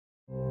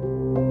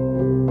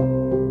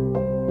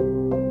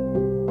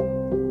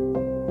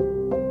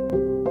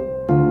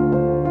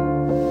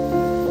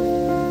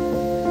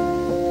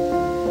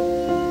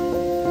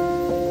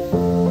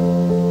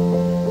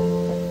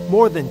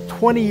more than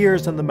 20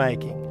 years in the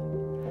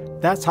making.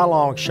 That's how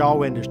long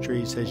Shaw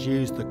Industries has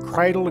used the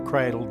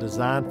cradle-to-cradle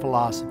design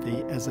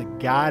philosophy as a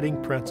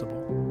guiding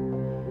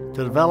principle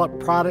to develop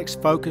products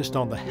focused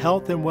on the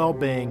health and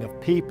well-being of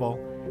people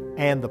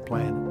and the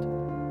planet.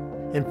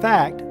 In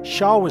fact,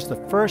 Shaw was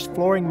the first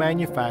flooring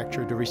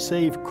manufacturer to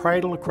receive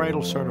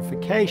cradle-to-cradle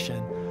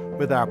certification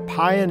with our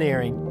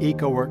pioneering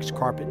EcoWorx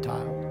carpet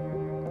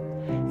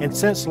tile. And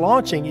since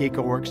launching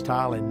EcoWorx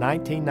tile in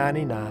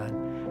 1999,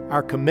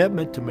 our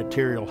commitment to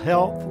material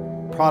health,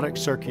 product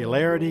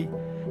circularity,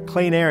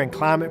 clean air and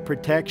climate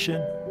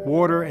protection,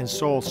 water and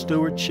soil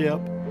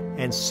stewardship,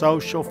 and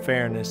social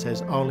fairness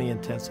has only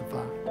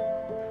intensified.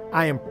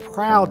 I am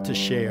proud to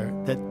share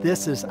that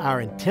this is our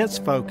intense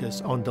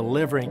focus on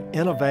delivering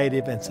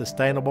innovative and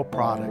sustainable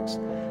products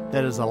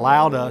that has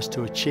allowed us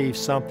to achieve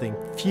something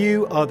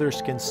few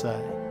others can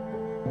say.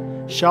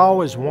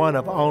 Shaw is one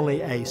of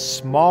only a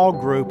small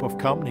group of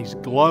companies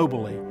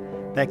globally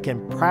that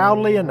can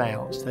proudly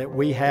announce that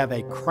we have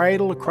a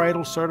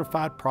cradle-to-cradle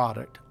certified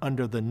product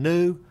under the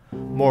new,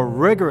 more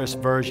rigorous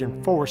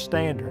version 4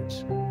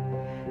 standards.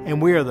 And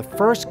we are the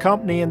first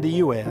company in the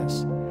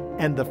U.S.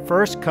 and the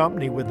first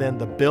company within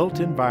the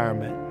built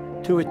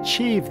environment to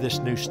achieve this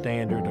new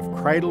standard of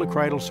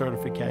cradle-to-cradle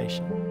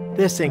certification.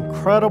 This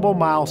incredible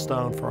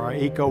milestone for our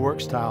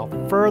EcoWorx tile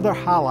further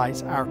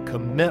highlights our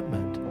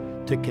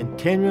commitment to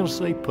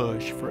continuously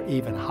push for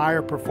even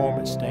higher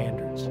performance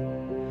standards.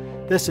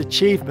 This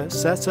achievement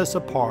sets us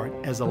apart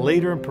as a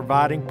leader in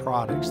providing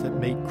products that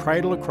meet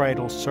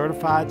cradle-to-cradle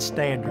certified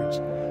standards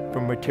for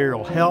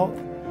material health,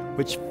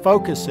 which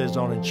focuses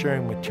on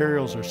ensuring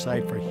materials are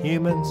safe for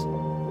humans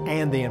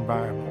and the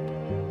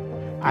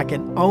environment. I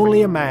can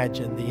only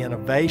imagine the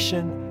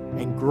innovation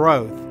and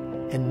growth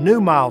and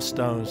new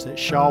milestones that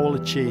Shaw will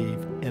achieve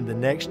in the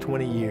next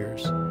 20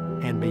 years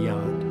and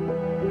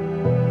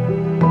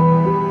beyond.